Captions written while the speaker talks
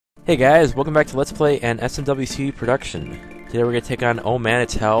Hey guys, welcome back to Let's Play and SMWC production. Today we're going to take on Oh Man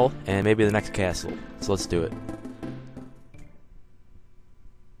It's Hell and maybe the next castle. So let's do it.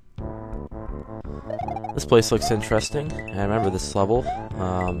 This place looks interesting. I remember this level.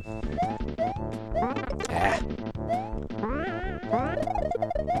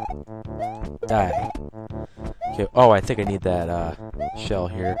 Die. Okay. Oh, I think I need that shell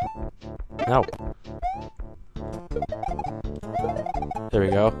here. No. There we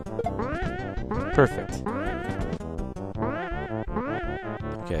go. Perfect.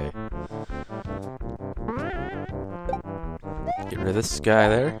 Okay. Get rid of this guy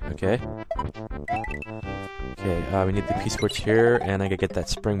there. Okay. Okay, we need the P-switch here, and I gotta get that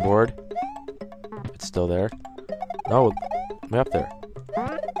springboard. It's still there. No, way up there.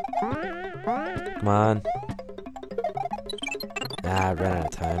 Come on. Ah, I ran out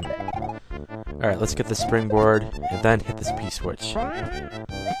of time. Alright, let's get the springboard, and then hit this P-switch.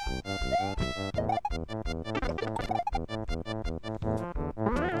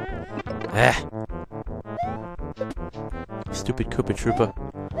 Ah! Stupid Koopa Troopa.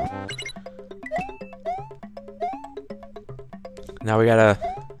 Now we gotta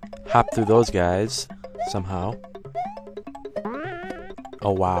hop through those guys, somehow.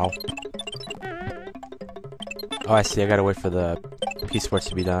 Oh, wow. Oh, I see, I gotta wait for the P-switch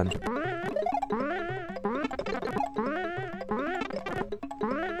to be done.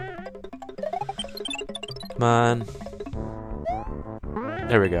 Come on.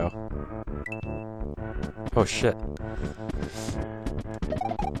 There we go. Oh shit.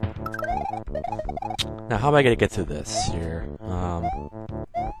 Now how am I gonna get through this here?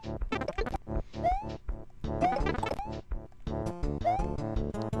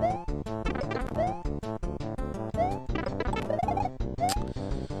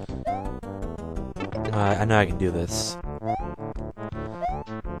 I know I can do this.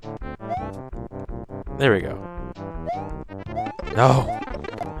 There we go. No!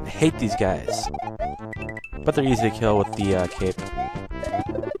 I hate these guys. But they're easy to kill with the cape.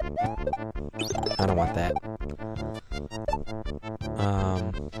 I don't want that.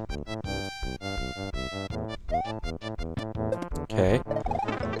 Okay.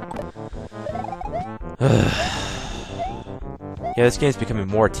 Yeah, this game's becoming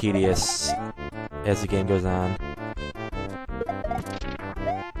more tedious as the game goes on.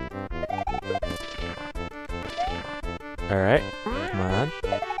 Alright, come on.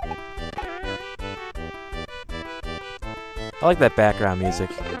 I like that background music.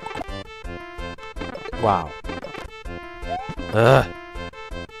 Wow. Ugh.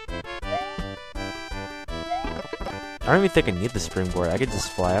 I don't even think I need the springboard. I could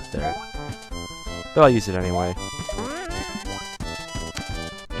just fly up there. But I'll use it anyway.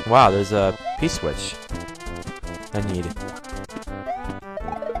 Wow, there's a P-switch. I need it.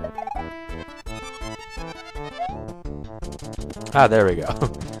 Ah, there we go.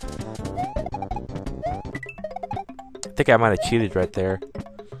 I think I might have cheated right there.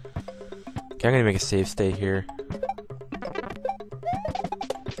 Okay, I'm gonna make a save state here.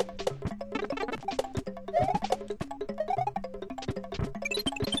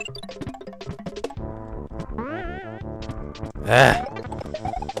 Ah!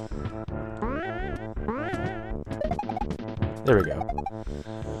 There we go.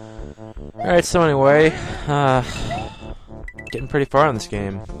 Alright, so anyway, getting pretty far in this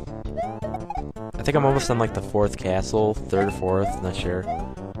game. I think I'm almost on like the 4th castle, 3rd or 4th, not sure. I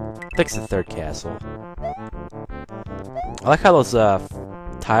think it's the 3rd castle. I like how those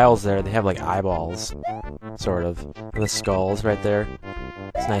tiles there, they have like eyeballs, sort of. And the skulls right there.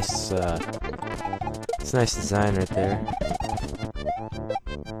 It's nice, it's a nice design right there.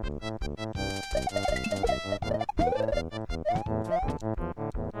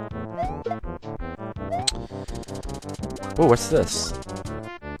 Oh, what's this?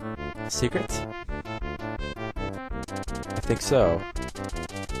 Secret? I think so.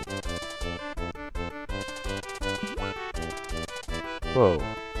 Whoa.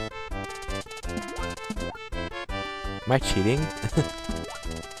 Am I cheating?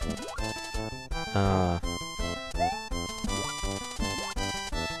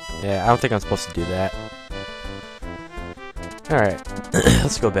 Yeah, I don't think I'm supposed to do that. Alright,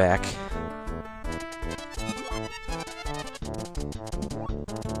 let's go back.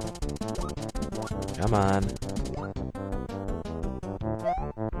 Come on.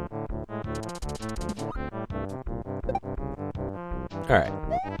 Alright.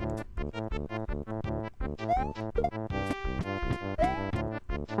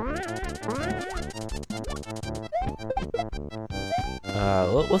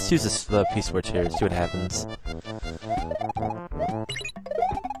 Let's use the P-switch here and see what happens.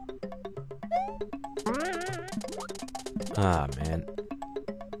 Ah, man.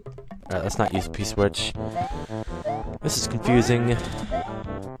 Alright, let's not use P-switch. This is confusing. I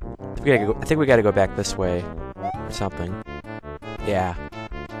think we gotta go back this way. Or something. Yeah.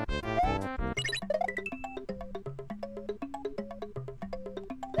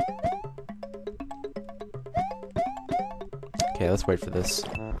 Okay, let's wait for this.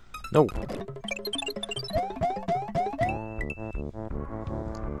 No!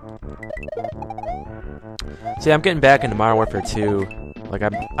 See, I'm getting back into Modern Warfare 2. Like,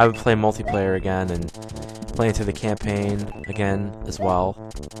 I've been playing multiplayer again, and playing through the campaign again as well.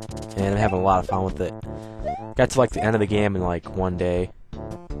 And I'm having a lot of fun with it. Got to, like, the end of the game in, like, one day.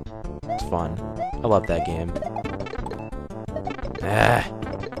 It's fun. I love that game. Ah!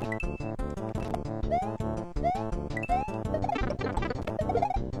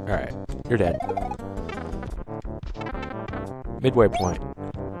 Alright, you're dead. Midway point.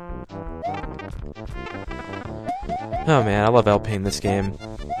 Oh man, I love LP in this game.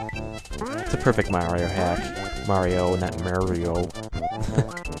 It's a perfect Mario hack. Mario, not Mario.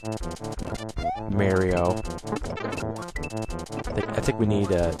 Mario. I think we need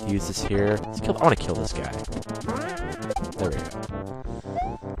to use this here. I want to kill this guy. There we go.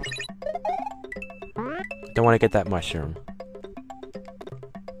 Don't want to get that mushroom.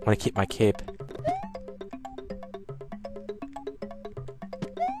 I want to keep my cape.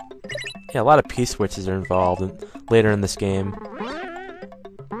 Yeah, a lot of P-switches are involved later in this game.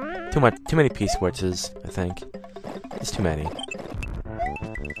 Too many P-switches, I think. Just too many.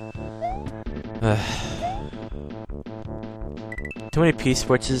 Too many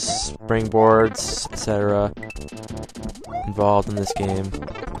P-switches, springboards, etc. involved in this game.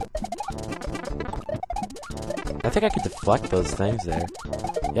 I think I could deflect those things there.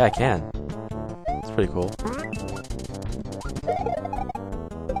 Yeah, I can. It's pretty cool.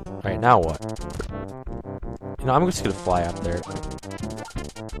 Alright, now what? You know, I'm just gonna fly up there.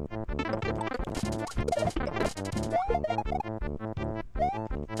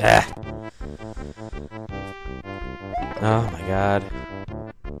 Ah! Oh my god.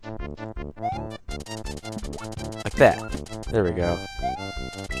 Like that. There we go.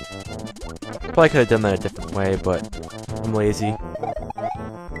 Probably could have done that a different way, but I'm lazy.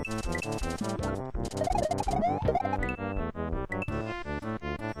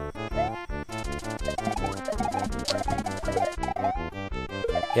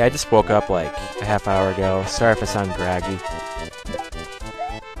 Yeah, I just woke up like a half hour ago. Sorry if I sound groggy.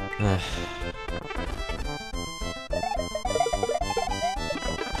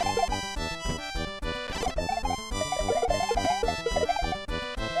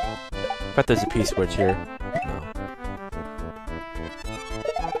 Bet there's a P-switch here. No.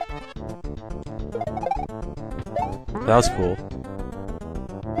 That was cool.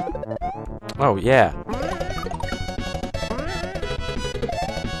 Oh, yeah.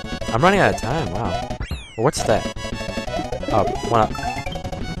 I'm running out of time, wow. Well, what's that? Oh, one up.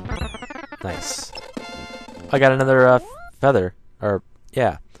 Nice. I got another, feather. Or,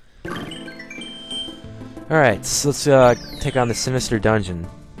 yeah. Alright, so let's, take on the Sinister Dungeon.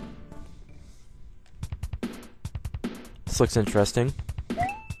 This looks interesting.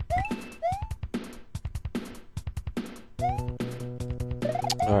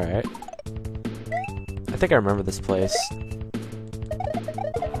 Alright. I think I remember this place.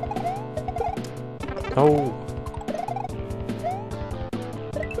 Oh.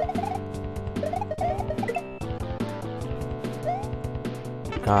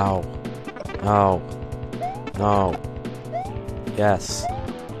 No. No. No. Yes.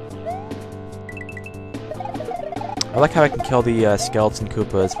 I like how I can kill the skeleton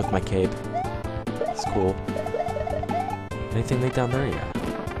Koopas with my cape. It's cool. Anything like down there? Yeah.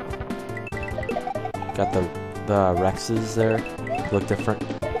 Got the Rexes there. Look different.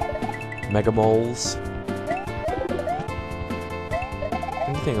 Mega Moles.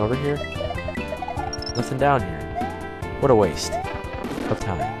 Anything over here? Nothing down here. What a waste of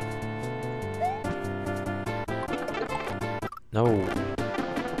time. No.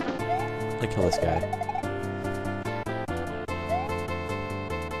 Let's kill this guy.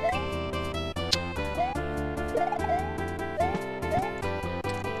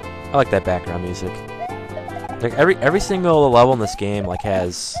 I like that background music. Like every single level in this game like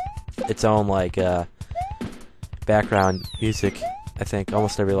has its own like background music. I think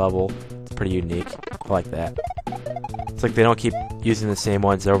almost every level. It's pretty unique. I like that. It's like they don't keep using the same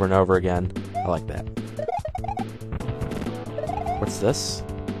ones over and over again. I like that. What's this?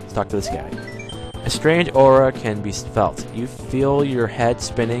 Let's talk to this guy. A strange aura can be felt. You feel your head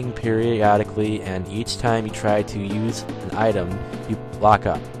spinning periodically, and each time you try to use an item, you lock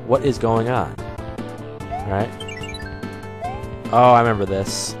up. What is going on? Alright. Oh, I remember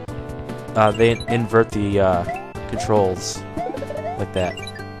this. They invert the controls like that.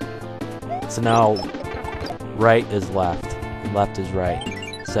 So now right is left, left is right,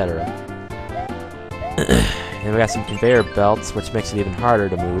 etc. And we got some conveyor belts, which makes it even harder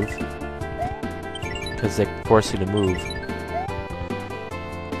to move, because they force you to move.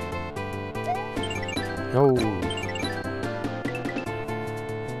 No.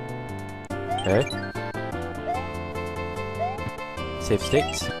 Okay. Save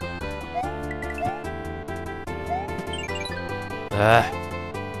states.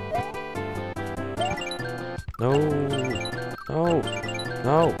 No. No.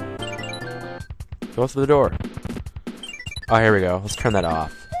 No. Go through the door. Oh, here we go. Let's turn that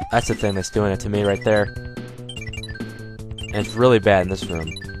off. That's the thing that's doing it to me right there. And it's really bad in this room.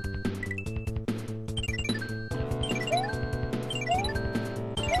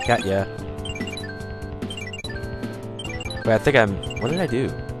 Got ya. Wait, I think I'm... What did I do?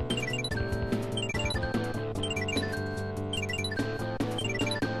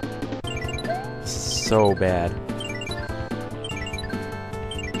 So bad.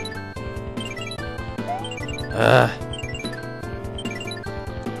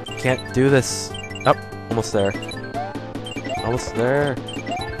 Can't do this. Oh, almost there. Almost there.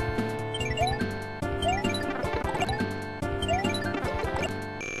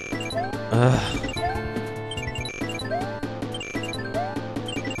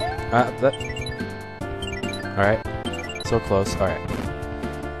 Alright. So close. Alright.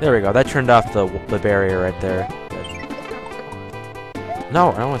 There we go. That turned off the barrier right there. Good.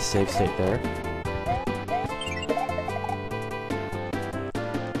 No, I don't want to save state there.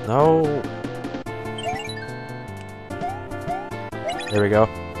 No. There we go.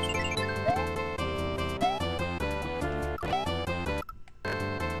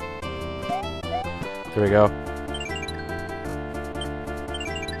 There we go.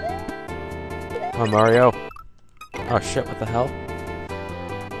 Come on, Mario. Oh shit, what the hell?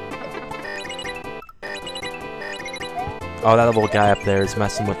 Oh, that little guy up there is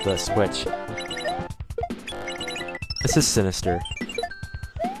messing with the switch. This is sinister.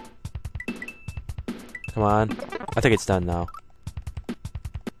 Come on. I think it's done now.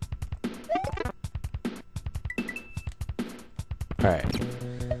 Alright.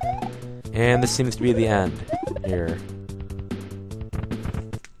 And this seems to be the end here.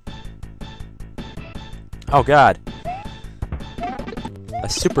 Oh god! A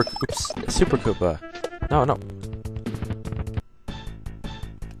super Koopa. No, no.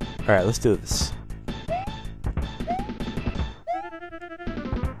 Alright, let's do this.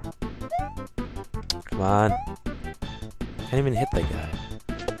 Come on. Can't even hit that guy.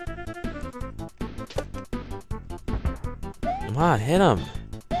 Come on, hit him!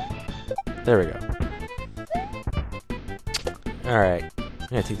 There we go. Alright. I'm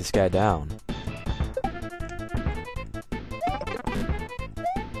gonna take this guy down.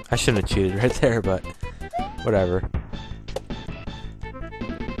 I shouldn't have cheated right there, but whatever.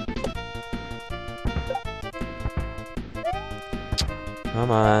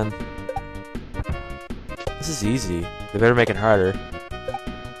 Come on. This is easy. They better make it harder.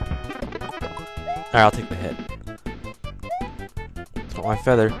 Alright, I'll take the hit. Don't want my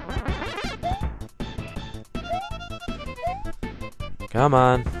feather. Come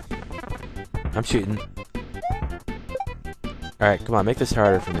on. I'm shooting. Alright, come on, make this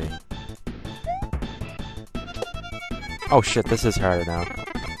harder for me. Oh shit, this is harder now.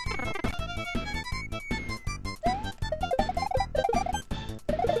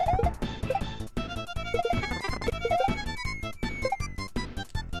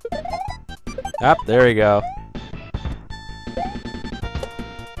 Up, there we go.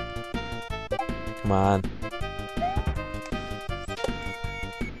 Come on.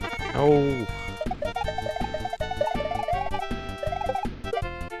 Oh.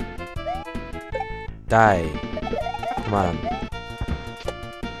 Die. Come on.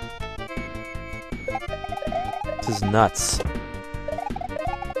 This is nuts.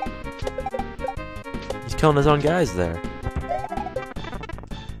 He's killing his own guys there.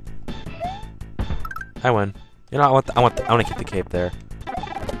 I win. You know, I want to keep the cape there. Oh,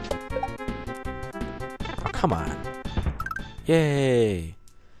 come on. Yay.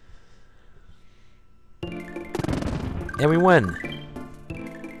 And we win.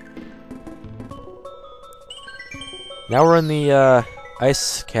 Now we're in the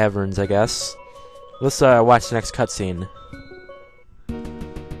ice caverns, I guess. Let's watch the next cutscene.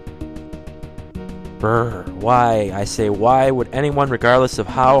 Brr. Why, I say, why would anyone, regardless of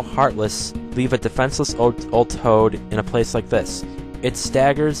how heartless, leave a defenseless old toad in a place like this? It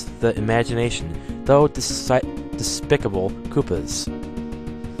staggers the imagination, though despicable Koopas.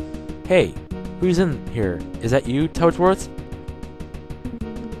 Hey, who's in here? Is that you, Toadsworth?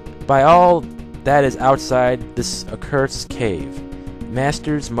 By all that is outside this accursed cave,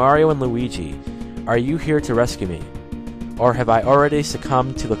 Masters Mario and Luigi, are you here to rescue me? Or have I already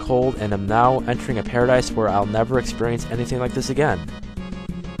succumbed to the cold and am now entering a paradise where I'll never experience anything like this again?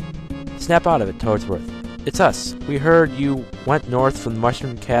 Snap out of it, Toadsworth. It's us. We heard you went north from the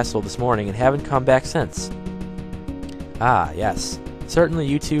Mushroom Castle this morning and haven't come back since. Ah, yes. Certainly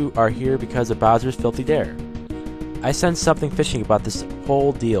you two are here because of Bowser's filthy dare. I sensed something fishy about this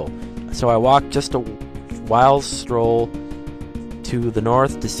whole deal, so I walked just a wild stroll to the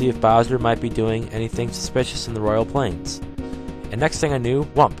north to see if Bowser might be doing anything suspicious in the Royal Plains. And next thing I knew,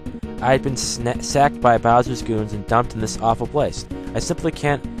 whump, I had been sacked by Bowser's goons and dumped in this awful place. I simply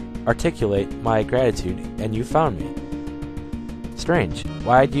can't articulate my gratitude, and you found me. Strange.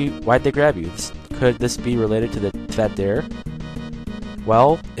 Why'd they grab you? Could this be related to that dare?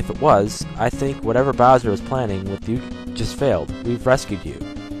 Well, if it was, I think whatever Bowser was planning with you just failed. We've rescued you.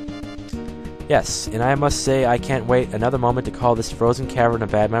 Yes, and I must say I can't wait another moment to call this frozen cavern a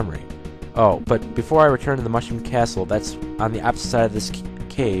bad memory. Oh, but before I return to the Mushroom Castle that's on the opposite side of this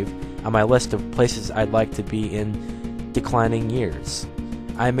cave on my list of places I'd like to be in declining years,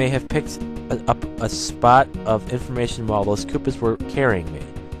 I may have picked up a spot of information while those Koopas were carrying me.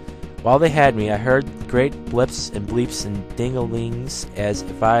 While they had me, I heard great blips and bleeps and ding-a-lings as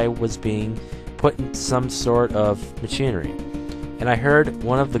if I was being put into some sort of machinery. And I heard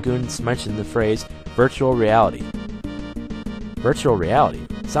one of the goons mention the phrase, virtual reality. Virtual reality?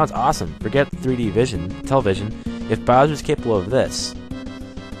 Sounds awesome. Forget 3D television, if Bowser's capable of this.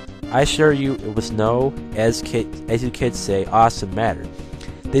 I assure you it was no, as you kids say, awesome matter.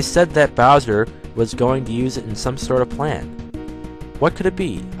 They said that Bowser was going to use it in some sort of plan. What could it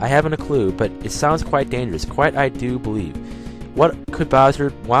be? I haven't a clue, but it sounds quite dangerous, quite I do believe. What could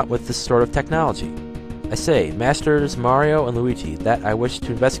Bowser want with this sort of technology? I say, Masters Mario and Luigi, that I wish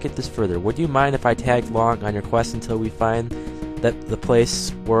to investigate this further. Would you mind if I tagged along on your quest until we find the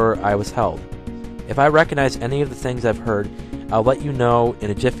place where I was held? If I recognize any of the things I've heard, I'll let you know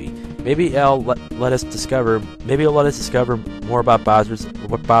in a jiffy. Maybe it'll let us discover more about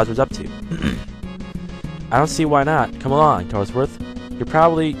what Bowser's up to. I don't see why not. Come along, Toadsworth. You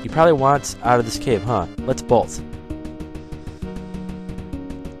probably want out of this cave, huh? Let's bolt.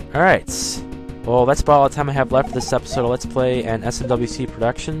 Alright. Well, that's about all the time I have left for this episode of Let's Play and SMWC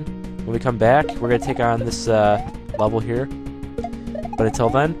production. When we come back, we're going to take on this level here. But until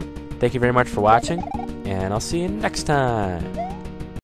then, thank you very much for watching, and I'll see you next time.